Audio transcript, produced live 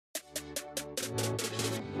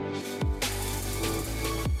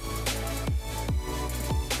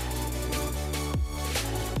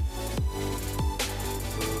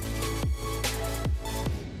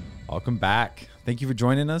Welcome back. Thank you for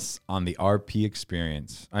joining us on the RP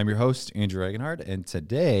Experience. I'm your host, Andrew Regenhard, and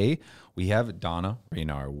today we have Donna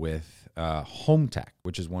Raynor with Home Tech,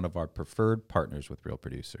 which is one of our preferred partners with Real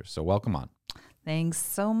Producers. So welcome on. Thanks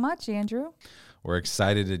so much, Andrew. We're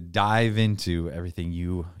excited to dive into everything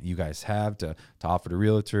you guys have to offer to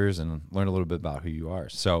realtors and learn a little bit about who you are.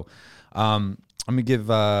 So I'm gonna give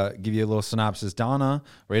you a little synopsis. Donna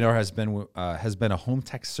Raynor has been a home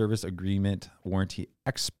tech service agreement warranty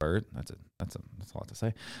expert. That's a lot to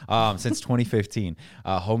say. Since 2015,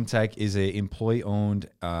 Home Tech is a employee owned,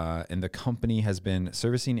 and the company has been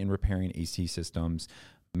servicing and repairing AC systems,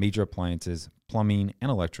 major appliances, plumbing, and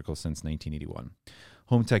electrical since 1981.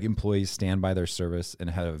 Home Tech employees stand by their service and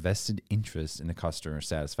have a vested interest in the customer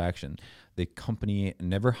satisfaction. The company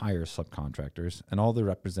never hires subcontractors, and all the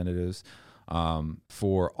representatives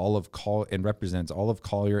for all of represents all of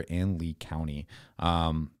Collier and Lee County,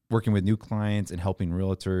 working with new clients and helping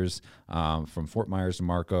realtors from Fort Myers to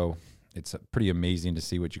Marco. It's pretty amazing to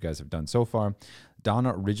see what you guys have done so far.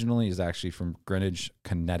 Donna originally is actually from Greenwich,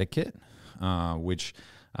 Connecticut, and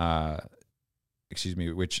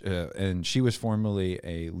she was formerly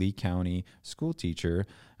a Lee County school teacher,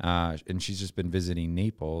 and she's just been visiting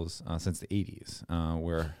Naples since the 80s,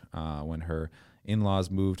 when her in-laws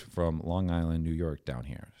moved from Long Island, New York, down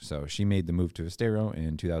here. So she made the move to Estero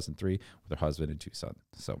in 2003 with her husband and two sons.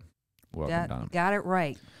 So welcome, Donna. Got it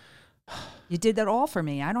right. You did that all for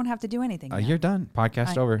me. I don't have to do anything. You're done.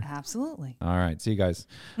 Podcast over. Absolutely. All right. See you guys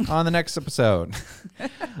on the next episode.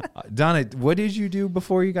 Donna, what did you do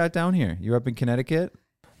before you got down here? You were up in Connecticut?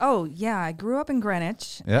 Oh, yeah. I grew up in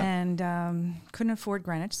Greenwich and couldn't afford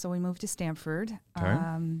Greenwich, so we moved to Stamford. Okay.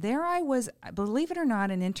 There I was, believe it or not,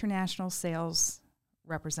 an international sales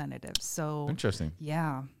representative. So Interesting.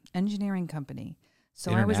 Yeah, engineering company. So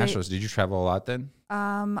International. Did you travel a lot then?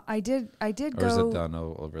 I did Or go. Or is it done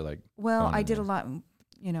over like? Well, I did a lot,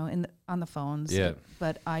 on the phones. Yeah.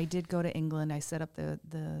 But I did go to England. I set up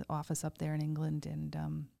the office up there in England,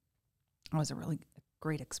 and it was a really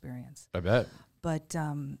great experience. I bet. But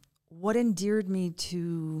what endeared me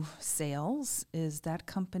to sales is that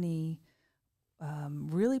company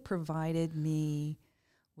really provided me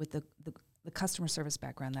with the customer service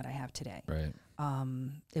background that I have today. Right.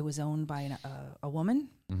 It was owned by a woman,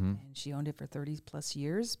 Mm-hmm. and she owned it for 30 plus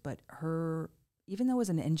years. But even though it was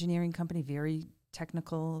an engineering company, very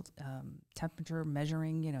technical, temperature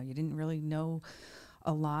measuring, you didn't really know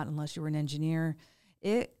a lot unless you were an engineer.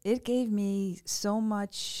 It gave me so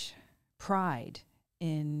much pride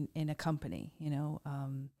in a company,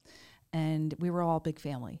 and we were all a big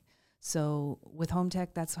family. So with Home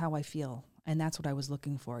Tech, that's how I feel. And that's what I was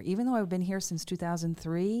looking for. Even though I've been here since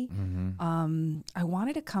 2003, I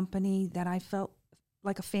wanted a company that I felt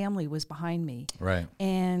like a family was behind me. Right.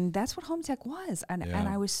 And that's what Home Tech was. And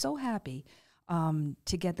I was so happy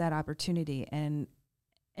to get that opportunity. And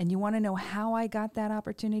you want to know how I got that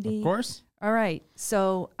opportunity? Of course. All right.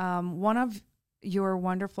 So one of your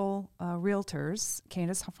wonderful realtors,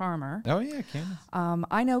 Candace Farmer. Oh, yeah, Candace.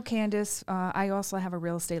 I know Candace. I also have a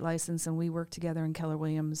real estate license, and we work together in Keller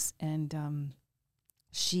Williams. And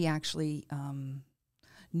she actually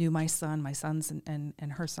knew my sons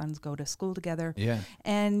and her sons go to school together. Yeah.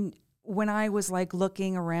 And when I was like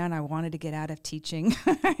looking around, I wanted to get out of teaching.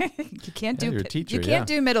 You can't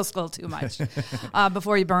do middle school too much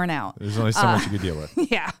before you burn out. There's only so much you could deal with.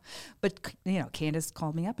 Yeah, but Candace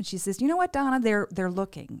called me up and she says, "You know what, Donna? They're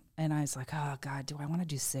looking." And I was like, "Oh God, do I want to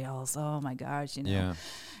do sales? Oh my gosh, Yeah.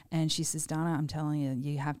 And she says, "Donna, I'm telling you,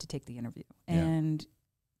 you have to take the interview." Yeah. And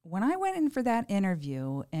when I went in for that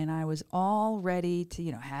interview, and I was all ready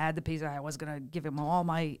to, had the piece, I was going to give him all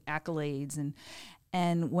my accolades, and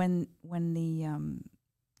when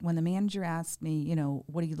the manager asked me,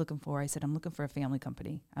 what are you looking for? I said, I'm looking for a family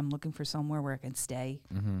company. I'm looking for somewhere where I can stay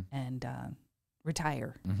and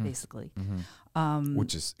retire, basically.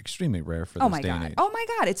 Which is extremely rare for this day and age. Oh my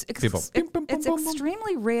God! It's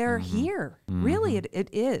extremely rare here. Really, it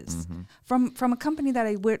is. From a company that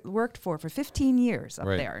I worked for 15 years up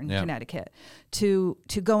there in Connecticut, to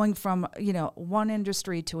going from one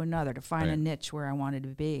industry to another to find a niche where I wanted to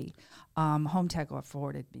be. Home Tech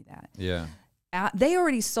afforded me that. Yeah. They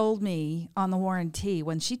already sold me on the warranty.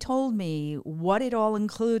 When she told me what it all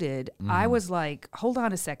included, I was like, hold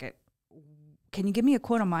on a second. Can you give me a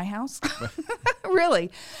quote on my house? Really?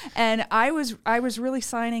 And I was really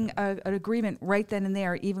signing an agreement right then and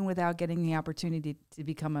there, even without getting the opportunity to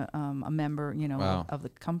become a member, of the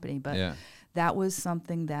company. But that was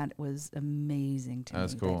something that was amazing to me.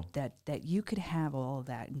 That's cool. That you could have all of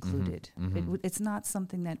that included. It's not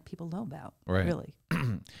something that people know about, right. really.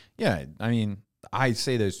 Yeah, I mean, I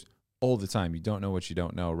say there's all the time. You don't know what you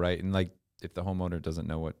don't know, right? And like, if the homeowner doesn't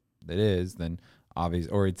know what it is, then obvious,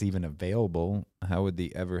 or it's even available, how would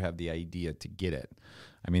they ever have the idea to get it?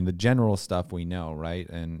 I mean, the general stuff we know, right?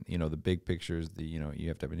 And, you know, the big pictures, you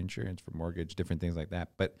have to have an insurance for mortgage, different things like that.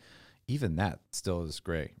 But even that still is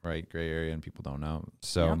gray, right? Gray area, and people don't know.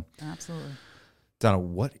 So, yep, absolutely. Donna,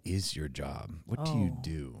 what is your job? What do you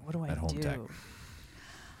do at Home Tech?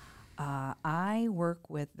 I work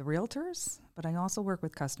with the realtors, but I also work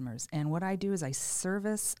with customers. And what I do is I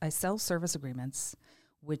sell service agreements,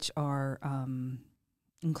 which are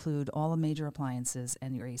include all the major appliances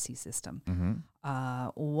and your AC system. Mm-hmm.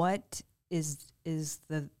 What is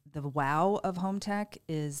the wow of Home Tech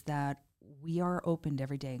is that we are opened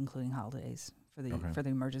every day, including holidays for the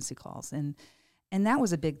emergency calls. And that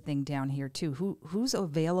was a big thing down here too. Who's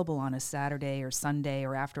available on a Saturday or Sunday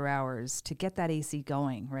or after hours to get that AC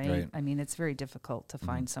going, right? I mean, it's very difficult to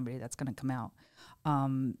find somebody that's going to come out.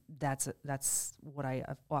 That's what I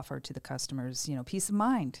offer to the customers. You know, peace of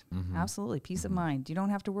mind. Absolutely, peace of mind. You don't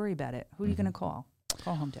have to worry about it. Who are you going to call?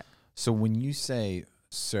 Call Home Tech. So when you say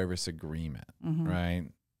service agreement, right,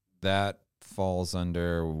 that falls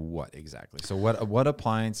under what exactly? So what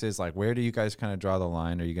appliances, like, where do you guys kind of draw the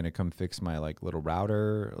line? Are you going to come fix my like little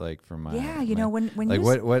router, like for my when like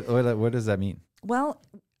what does that mean? Well,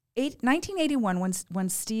 1981 when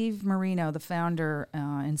Steve Marino, the founder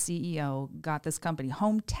and CEO, got this company,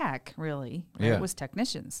 Home Tech, really, right? It was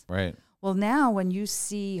technicians, right? Well, now when you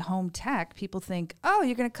see Home Tech, people think, oh,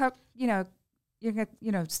 you're going to you're going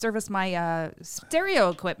to service my stereo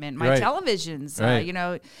equipment, my televisions,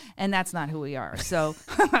 and that's not who we are. So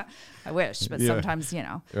I wish, but sometimes,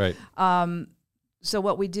 Right. So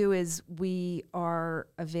what we do is we are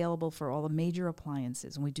available for all the major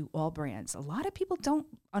appliances, and we do all brands. A lot of people don't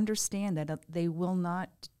understand that they will not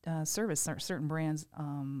service certain brands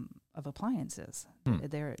of appliances.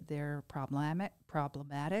 They're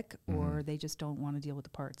problematic, or they just don't want to deal with the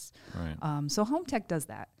parts. Right. So Home Tech does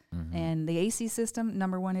that. And the AC system,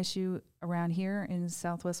 number one issue around here in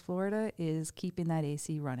Southwest Florida is keeping that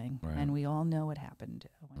AC running. Right. And we all know what happened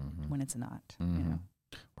when it's not.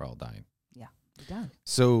 We're all dying. Yeah, we're done.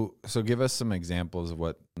 So give us some examples of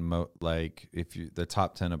what, the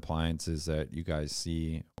top 10 appliances that you guys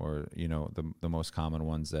see, or, the most common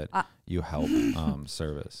ones that you help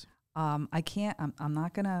service. I can't, I'm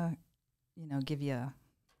not going to, give you,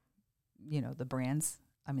 the brands.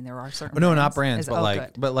 I mean, there are certain brands. Not brands,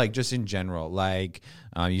 but like just in general. Like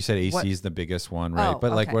you said, AC is the biggest one, right?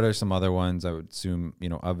 But like, what are some other ones? I would assume,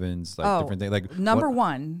 ovens, like different things. Like number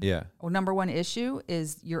one issue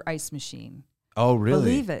is your ice machine. Oh,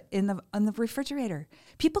 really? Believe it, on the refrigerator.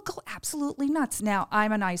 People go absolutely nuts. Now,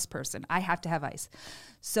 I'm an ice person. I have to have ice.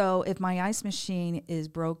 So if my ice machine is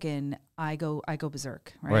broken, I go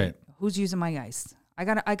berserk, right? Who's using my ice? I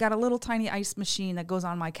got a little tiny ice machine that goes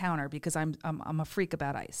on my counter because I'm a freak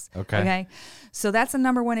about ice. Okay. So that's the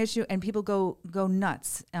number one issue, and people go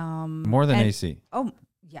nuts. More than AC. Oh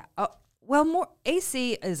yeah. Well, more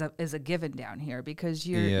AC is a given down here because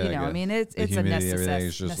I mean it's a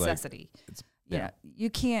necessity. You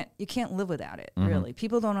can't live without it. Really,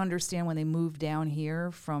 people don't understand when they move down here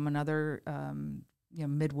from another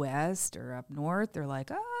Midwest or up north. They're like,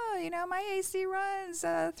 my AC runs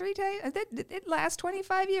 3 days. It lasts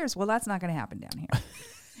 25 years. Well, that's not going to happen down here.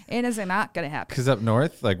 It is not going to happen. Because up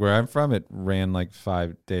north, like where I'm from, it ran like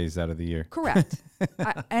 5 days out of the year. Correct.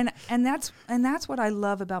 And that's what I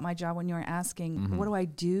love about my job. When you're asking, what do I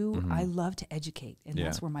do? I love to educate, and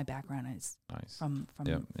that's where my background is. Nice. From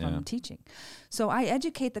teaching. So I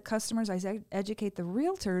educate the customers. I educate the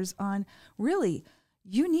realtors on really.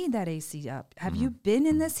 You need that AC up. Have you been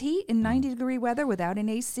in this heat in 90-degree weather without an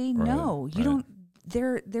AC? Right, no, you don't.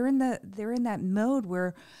 They're in that mode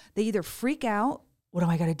where they either freak out. What do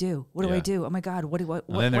I got to do? What do I do? Oh my God! What?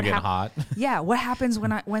 And then they're getting hot. Yeah. What happens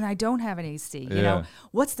when I don't have an AC?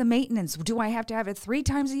 What's the maintenance? Do I have to have it 3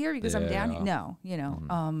 times a year because I'm down here?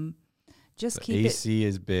 No. Just keep AC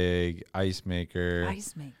is big. Ice maker.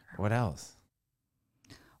 What else?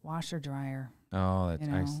 Washer dryer. Oh, that's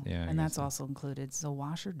nice. Yeah. And that's also included. So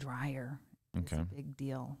washer dryer. Okay. It's a big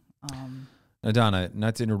deal. Now, Donna,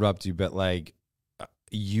 not to interrupt you, but like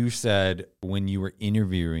you said when you were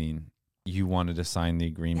interviewing, you wanted to sign the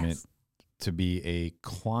agreement to be a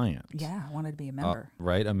client. Yeah, I wanted to be a member.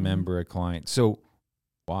 Right? A member, a client. So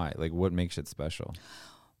why? Like what makes it special?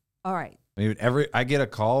 All right. I mean, I get a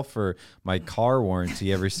call for my car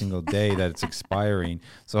warranty every single day that it's expiring.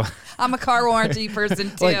 So I'm a car warranty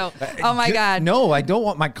person too. Oh my God. No, I don't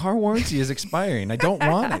want my car warranty is expiring. I don't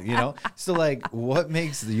want it, So like what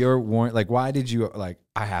makes your warranty, like why did you like,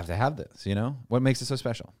 I have to have this, What makes it so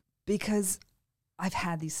special? Because I've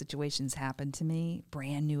had these situations happen to me,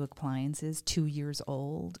 brand new appliances, 2 years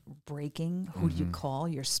old, breaking. Who do you call?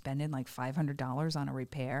 You're spending like $500 on a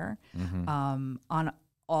repair on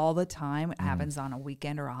all the time. It happens on a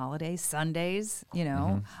weekend or a holiday, Sundays, you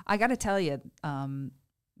know. I got to tell you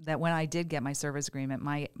that when I did get my service agreement,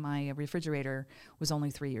 my refrigerator was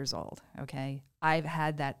only 3 years old, okay? I've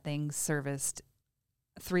had that thing serviced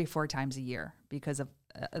 3 or 4 times a year because of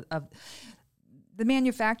the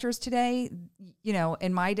manufacturers today. You know,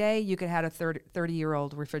 in my day, you could have a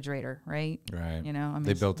 30-year-old refrigerator, right? Right. You know, I mean,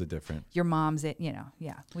 they built it different. Your mom's, you know,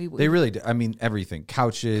 yeah. They really did. I mean, everything.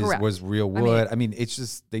 Couches was real wood. I mean, it's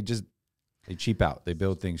just they cheap out. They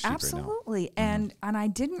build things cheaper absolutely. now. And I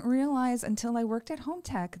didn't realize until I worked at Home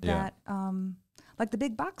Tech that like the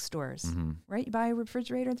big box stores, right? You buy a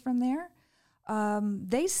refrigerator from there.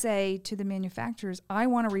 They say to the manufacturers, I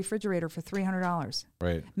want a refrigerator for $300.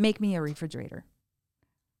 Right. Make me a refrigerator.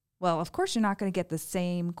 Well, of course, you're not going to get the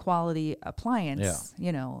same quality appliance,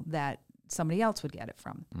 you know, that somebody else would get it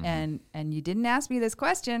from. And you didn't ask me this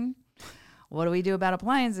question. What do we do about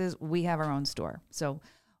appliances? We have our own store. So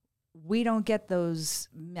we don't get those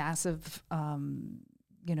massive,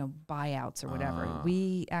 you know, buyouts or whatever.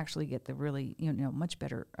 We actually get the really, you know, much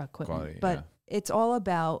better equipment. Quality, but it's all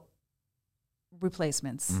about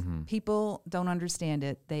replacements. People don't understand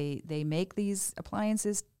it. They make these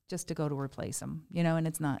appliances just to go to replace them, you know, and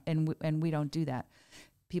it's not, and we don't do that.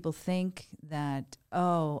 People think that,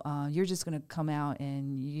 you're just going to come out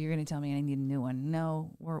and you're going to tell me I need a new one.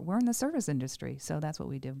 No, we're in the service industry, so that's what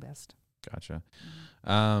we do best. Gotcha.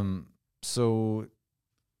 So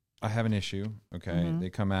I have an issue. Okay, they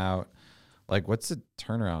come out. Like, what's the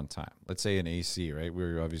turnaround time? Let's say an AC, right?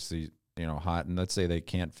 We're obviously, you know, hot, and let's say they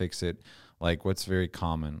can't fix it. Like, what's very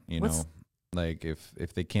common, you know? Like,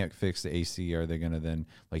 if they can't fix the AC, are they gonna then,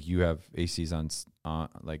 like, you have ACs on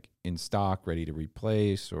like in stock, ready to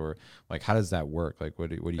replace, or like how does that work? Like,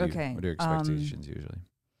 what are your expectations usually?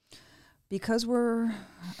 Because we're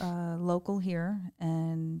local here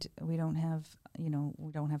and we don't have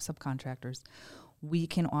subcontractors, we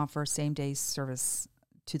can offer same day service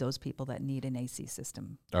to those people that need an AC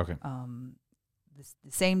system. Okay. The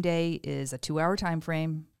same day is a 2-hour time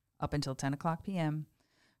frame up until 10 o'clock p.m.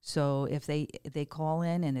 So if they call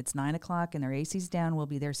in and it's 9 o'clock and their AC's down, we'll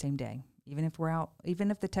be there same day. Even if we're out, even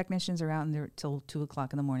if the technicians are out and they're till 2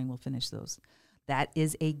 o'clock in the morning, we'll finish those. That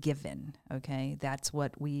is a given. Okay, that's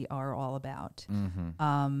what we are all about.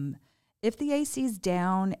 If the AC's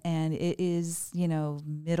down and it is, you know,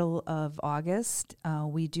 middle of August,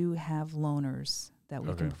 we do have loaners that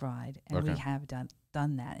we can provide, and we have done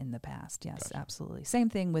that in the past. Yes, gotcha. Absolutely. Same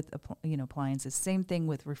thing with appliances. Same thing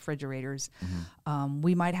with refrigerators.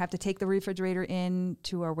 We might have to take the refrigerator in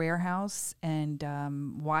to our warehouse and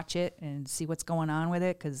watch it and see what's going on with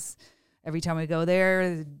it, because every time we go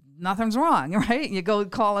there, nothing's wrong, right? You go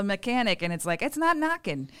call a mechanic and it's like, it's not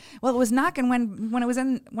knocking. Well, it was knocking when I was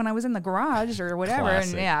in the garage or whatever.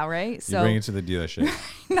 Classic. And yeah, right. So you bring it to the dealership.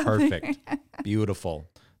 Perfect. Beautiful.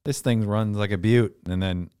 This thing runs like a beaut, and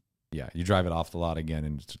then you drive it off the lot again,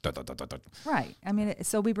 and right. I mean,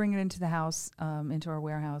 so we bring it into the house, into our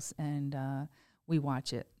warehouse, and we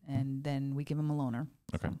watch it, and then we give them a loaner.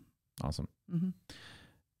 Okay, awesome.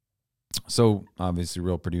 So obviously,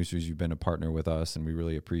 Real Producers, you've been a partner with us, and we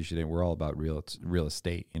really appreciate it. We're all about real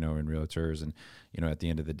estate, you know, and realtors, and you know, at the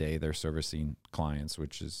end of the day, they're servicing clients,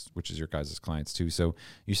 which is your guys' clients too. So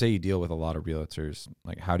you say you deal with a lot of realtors.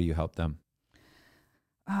 Like, how do you help them?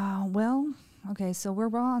 Well, okay, so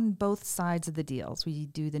we're on both sides of the deals. We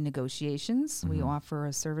do the negotiations. We offer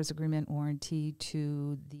a service agreement warranty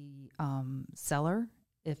to the seller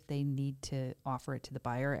if they need to offer it to the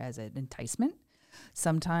buyer as an enticement.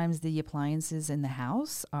 Sometimes the appliances in the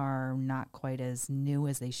house are not quite as new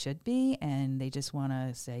as they should be, and they just want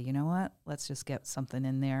to say, you know what, let's just get something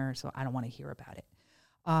in there, so I don't want to hear about it.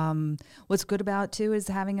 What's good about too is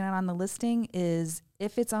having it on the listing is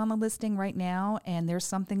if it's on the listing right now and there's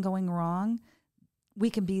something going wrong,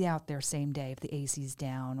 we can be out there same day if the AC's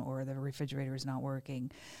down or the refrigerator is not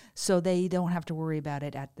working, so they don't have to worry about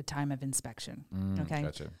it at the time of inspection. Okay.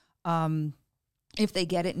 Gotcha. If they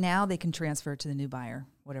get it now, they can transfer it to the new buyer,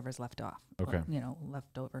 whatever's left off. Okay. Or,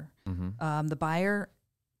 left over. The buyer,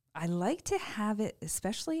 I like to have it,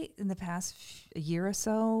 especially in the past year or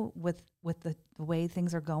so with the way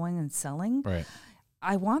things are going and selling. Right.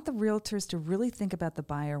 I want the realtors to really think about the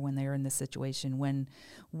buyer when they're in this situation,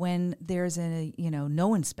 when there's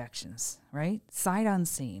no inspections, right? Sight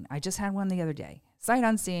unseen. I just had one the other day. Sight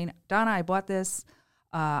unseen. Donna, I bought this.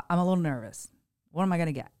 I'm a little nervous. What am I going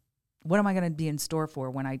to get? What am I going to be in store for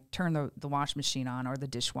when I turn the wash machine on or the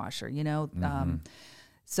dishwasher?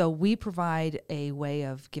 So we provide a way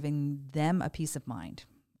of giving them a peace of mind.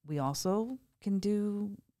 We also can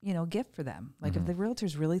do, gift for them. Like if the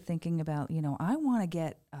realtor's really thinking about, I want to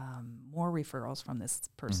get more referrals from this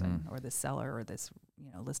person or this seller or this,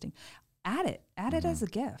 listing, add it as a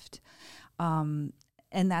gift. And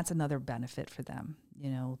that's another benefit for them.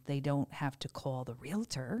 They don't have to call the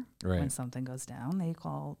realtor when something goes down. They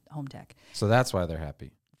call Home Tech. So that's why they're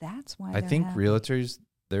happy. That's why I think happy. realtors,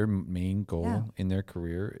 their main goal in their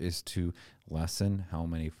career is to lessen how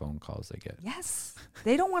many phone calls they get. Yes.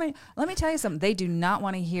 They don't want to. Let me tell you something. They do not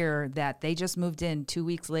want to hear that they just moved in 2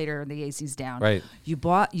 weeks later and the AC's down. Right.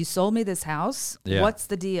 You sold me this house. Yeah. What's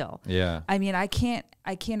the deal? Yeah. I mean, I can't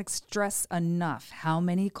stress enough how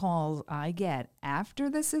many calls I get after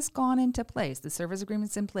this has gone into place, the service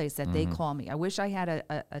agreement's in place, that they call me. I wish I had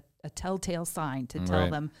a telltale sign to tell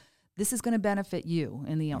them, this is going to benefit you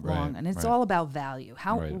in the long, and it's all about value.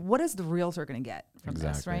 What is the realtor going to get from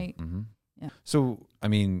this, right? Mm-hmm. Yeah. So, I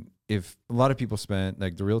mean, if a lot of people spend,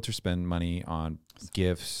 like the realtors spend money on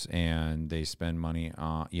gifts and they spend money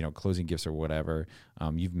on, closing gifts or whatever.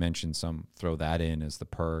 You've mentioned some throw that in as the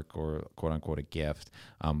perk or quote unquote a gift.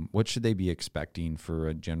 What should they be expecting for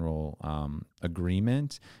a general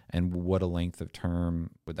agreement, and what a length of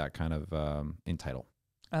term would that kind of entitle?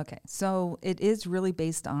 Okay, so it is really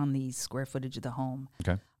based on the square footage of the home,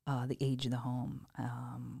 okay, the age of the home.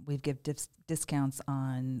 We give discounts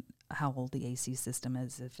on how old the AC system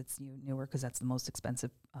is if it's newer, because that's the most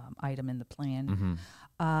expensive item in the plan.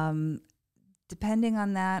 Depending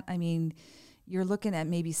on that, I mean, you're looking at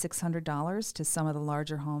maybe $600 to some of the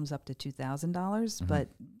larger homes up to $2,000, but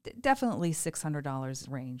definitely $600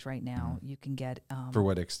 range right now. You can get for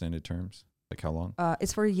what extended terms? Like how long?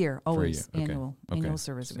 It's for a year, always for a year. annual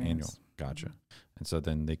service agreements. Gotcha. And so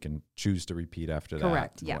then they can choose to repeat after that.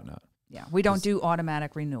 Correct. Yeah. Whatnot. Yeah. We don't do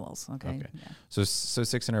automatic renewals. Okay. Yeah. So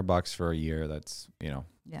 $600 for a year. That's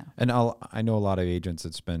Yeah. And I know a lot of agents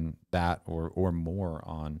that spend that or more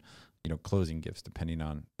on closing gifts, depending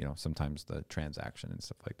on sometimes the transaction and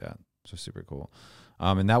stuff like that. So super cool.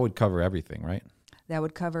 And that would cover everything, right? That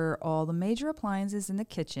would cover all the major appliances in the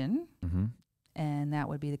kitchen. Mm-hmm. And that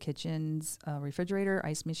would be the kitchen's refrigerator,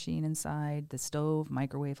 ice machine inside, the stove,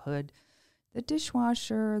 microwave hood, the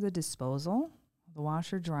dishwasher, the disposal, the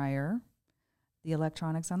washer dryer, the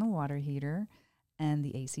electronics on the water heater, and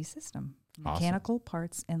the AC system, mechanical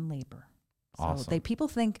parts and labor. So people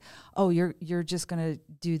think, oh, you're just going to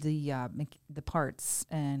do the parts,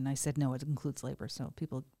 and I said no, it includes labor. So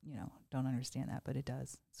people don't understand that, but it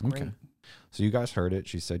does. It's great. Okay. So you guys heard it.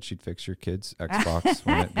 She said she'd fix your kid's Xbox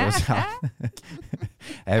when it goes out.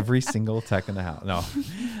 Every single tech in the house. No, you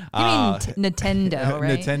mean Nintendo,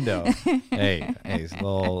 right? Nintendo. hey,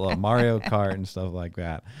 little Mario Kart and stuff like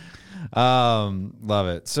that. Love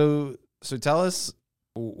it. So tell us,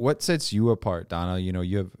 what sets you apart, Donna?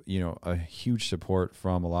 You have, a huge support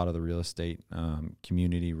from a lot of the real estate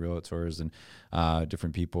community, realtors, and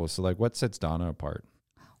different people. So, like, what sets Donna apart?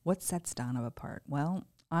 What sets Donna apart? Well,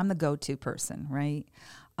 I'm the go-to person, right?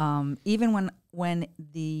 Even when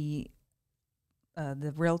the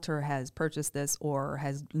realtor has purchased this or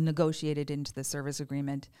has negotiated into the service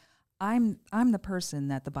agreement, I'm the person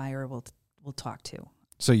that the buyer will talk to.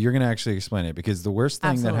 So you're going to actually explain it, because the worst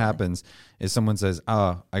thing that happens is someone says,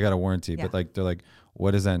 "Oh, I got a warranty," but like they're like,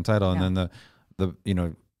 "What is that entitled?" And then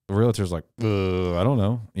the realtor's like, "I don't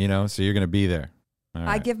know," So you're going to be there.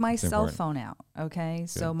 I give my cell phone out. Okay,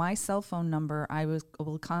 so my cell phone number, I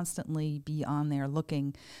will constantly be on there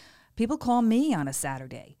looking. People call me on a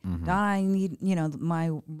Saturday. I need,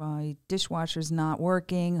 my dishwasher's not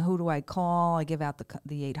working. Who do I call? I give out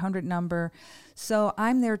the 800 number. So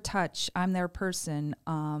I'm their touch. I'm their person.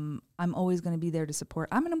 I'm always going to be there to support.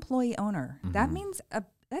 I'm an employee owner. That means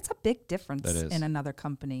that's a big difference in another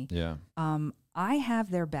company. Yeah. I have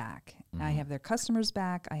their back. I have their customers'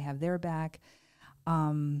 back. I have their back.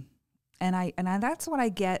 And that's what I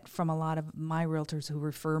get from a lot of my realtors who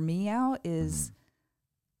refer me out is.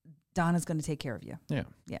 Donna's going to take care of you. Yeah.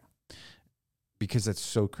 Yeah. Because that's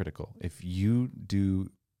so critical. If you do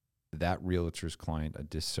that realtor's client a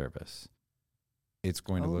disservice, it's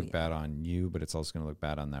going to look bad on you, but it's also going to look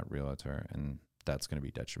bad on that realtor, and that's going to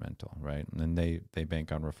be detrimental, right? And then they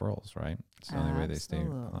bank on referrals, right? It's the only way they stay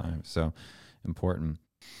alive. So important.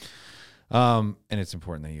 And it's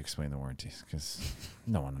important that you explain the warranties, because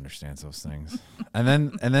no one understands those things. And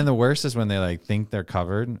then the worst is when they like think they're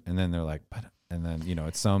covered, and then they're like, but. And then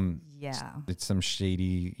it's some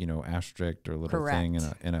shady asterisk or little thing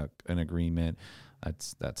in an agreement.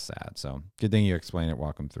 That's sad. So good thing you explain it,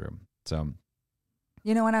 walk them through. So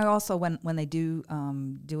and I also when they do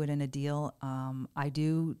it in a deal, I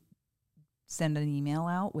do send an email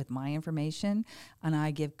out with my information, and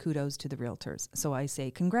I give kudos to the realtors. So I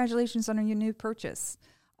say, congratulations on your new purchase.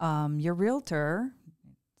 Your realtor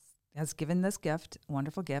has given this gift,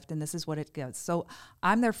 wonderful gift, and this is what it gives. So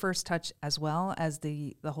I'm their first touch, as well as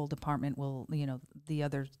the whole department will, the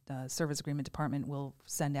other service agreement department will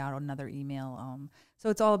send out another email. So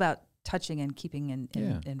it's all about touching and keeping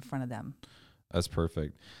in front of them. That's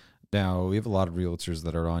perfect. Now, we have a lot of realtors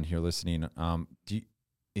that are on here listening.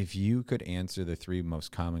 If you could answer the 3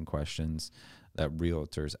 most common questions that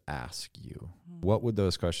realtors ask you, what would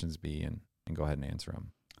those questions be? And go ahead and answer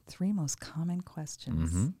them. 3 most common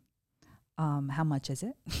questions. Mm-hmm. How much is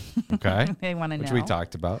it? Okay. They want to know. Which we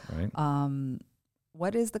talked about, right?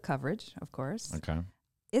 What is the coverage, of course? Okay.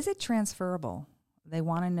 Is it transferable? They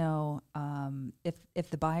want to know if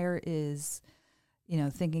the buyer is,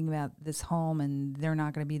 thinking about this home and they're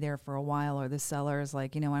not going to be there for a while, or the seller is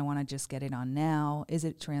like, I want to just get it on now. Is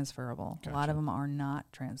it transferable? Gotcha. A lot of them are not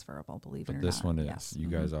transferable, believe it or not. But this one is. Yes. You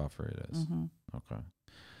guys offer it as. Mm-hmm. Okay.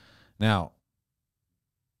 Now,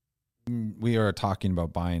 we are talking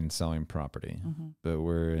about buying and selling property, but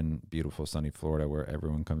we're in beautiful sunny Florida where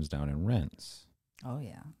everyone comes down and rents. Oh,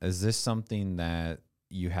 yeah. Is this something that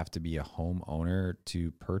you have to be a homeowner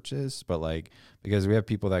to purchase? But because we have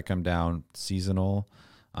people that come down seasonal,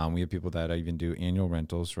 we have people that even do annual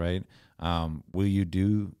rentals, right? Will you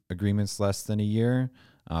do agreements less than a year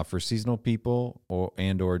for seasonal people,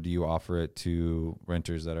 or do you offer it to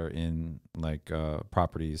renters that are in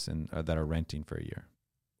properties and that are renting for a year?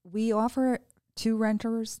 We offer it to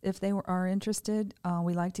renters if they are interested.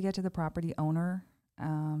 We like to get to the property owner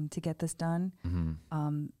to get this done,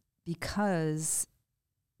 because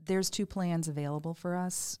there's 2 plans available for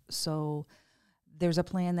us. So there's a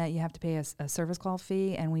plan that you have to pay a service call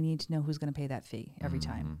fee, and we need to know who's going to pay that fee every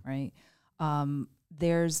time, right?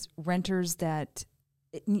 There's renters that,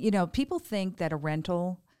 people think that a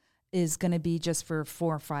rental is going to be just for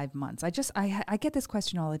 4 or 5 months. I get this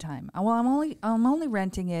question all the time. Well, I'm only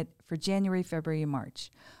renting it for January, February, and March.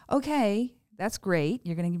 Okay, that's great.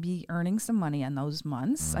 You're going to be earning some money on those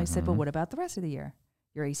months. I said, but what about the rest of the year?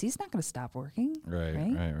 Your AC is not going to stop working. Right.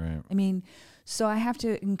 I mean, so I have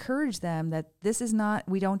to encourage them that this is not,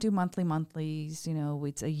 we don't do monthlies,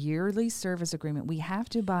 it's a yearly service agreement. We have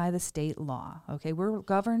to by the state law. Okay. We're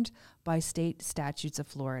governed by state statutes of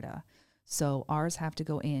Florida. So ours have to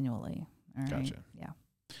go annually. All right. Gotcha. Yeah.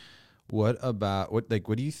 What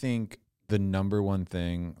do you think the number one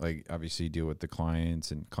thing, obviously you deal with the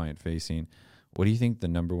clients and client facing, what do you think the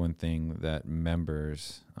number one thing that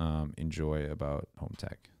members enjoy about Home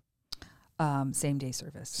Tech? Same day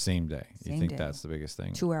service. Same day. You think day. That's the biggest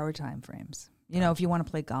thing? 2-hour time frames. If you want to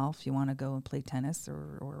play golf, you want to go and play tennis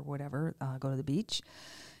or whatever, go to the beach,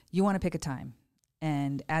 you want to pick a time.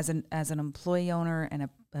 And as an employee owner and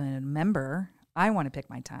a member, I want to pick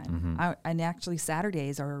my time. And actually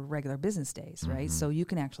Saturdays are regular business days, right? So you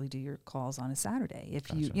can actually do your calls on a Saturday. If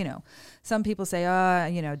gotcha. Some people say,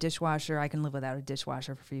 dishwasher, I can live without a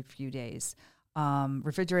dishwasher for a few days.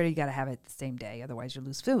 Refrigerator, you got to have it the same day, otherwise you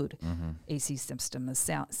lose food. AC system is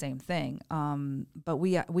same thing. But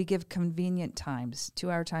we give convenient times,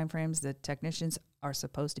 2-hour time frames. The technicians are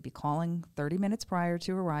supposed to be calling 30 minutes prior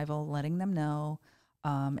to arrival, letting them know.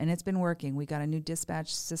 And it's been working. We got a new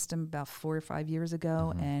dispatch system about 4 or 5 years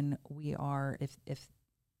ago, and we are if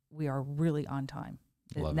we are really on time.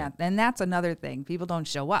 And that's another thing. People don't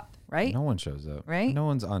show up, right? No one shows up. Right? No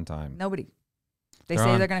one's on time. Nobody. They're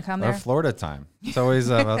going to come there. Florida time. It's always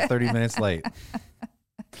about 30 minutes late.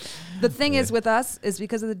 The thing is with us is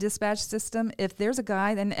because of the dispatch system, if there's a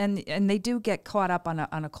guy and they do get caught up on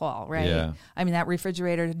a call, right? Yeah. I mean, that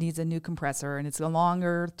refrigerator needs a new compressor and it's a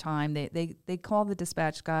longer time. They call the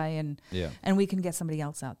dispatch guy and we can get somebody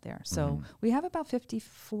else out there. So we have about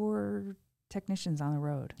 54 technicians on the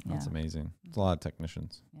road. That's amazing. It's a lot of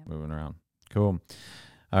technicians moving around. Cool.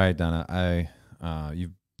 All right, Donna,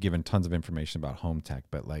 you've given tons of information about Home Tech,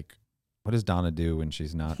 but what does Donna do when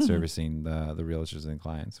she's not servicing the realtors and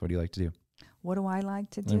clients? What do you like to do? What do I like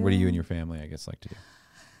to do? And what do you and your family, I guess, like to do?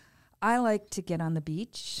 I like to get on the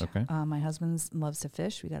beach. Okay. My husband loves to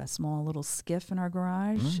fish. We got a small little skiff in our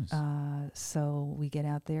garage. Nice. So we get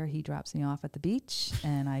out there. He drops me off at the beach,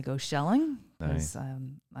 and I go shelling. Nice.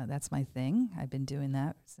 That's my thing. I've been doing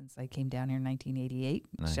that since I came down here in 1988,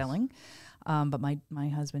 nice. Shelling. But my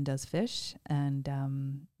husband does fish, and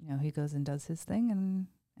he goes and does his thing, and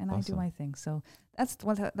awesome. I do my thing. So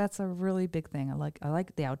that's a really big thing. I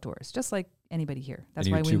like the outdoors, just like anybody here. That's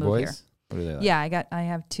why we moved here. What are they like? Yeah, I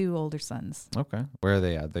have 2 older sons. Okay. Where are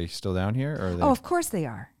they at? Are they still down here? Or are they, of course they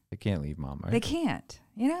are. They can't leave mom, right? They can't,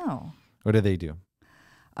 What do they do?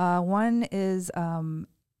 One is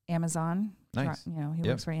Amazon Nice. He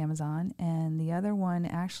works for Amazon. And the other one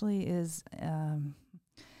actually is,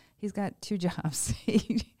 he's got two jobs.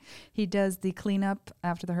 He does the cleanup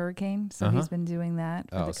after the hurricane. So he's been doing that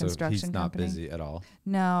for the construction company. He's not busy at all.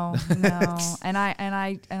 No. and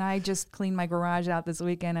I just cleaned my garage out this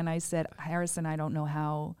weekend, and I said, Harrison, I don't know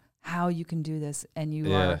how you can do this, and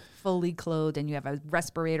you are fully clothed and you have a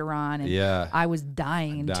respirator on, and I was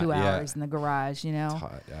dying in 2 hours in the garage,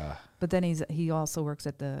 But then he also works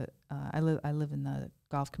at the I live in the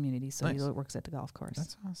golf community, so he works at the golf course.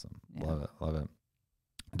 That's awesome. Love it.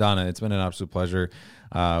 Donna, it's been an absolute pleasure.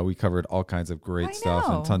 We covered all kinds of great stuff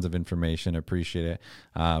and tons of information. Appreciate it.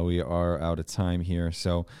 We are out of time here.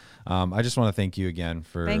 So I just want to thank you again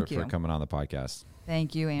for coming on the podcast.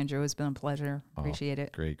 Thank you, Andrew. It's been a pleasure. Appreciate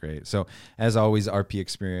it. Great. So as always, RP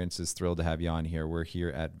Experience is thrilled to have you on here. We're here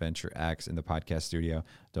at Venture X in the podcast studio.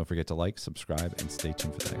 Don't forget to like, subscribe, and stay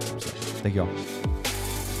tuned for the next episode. Thank you all.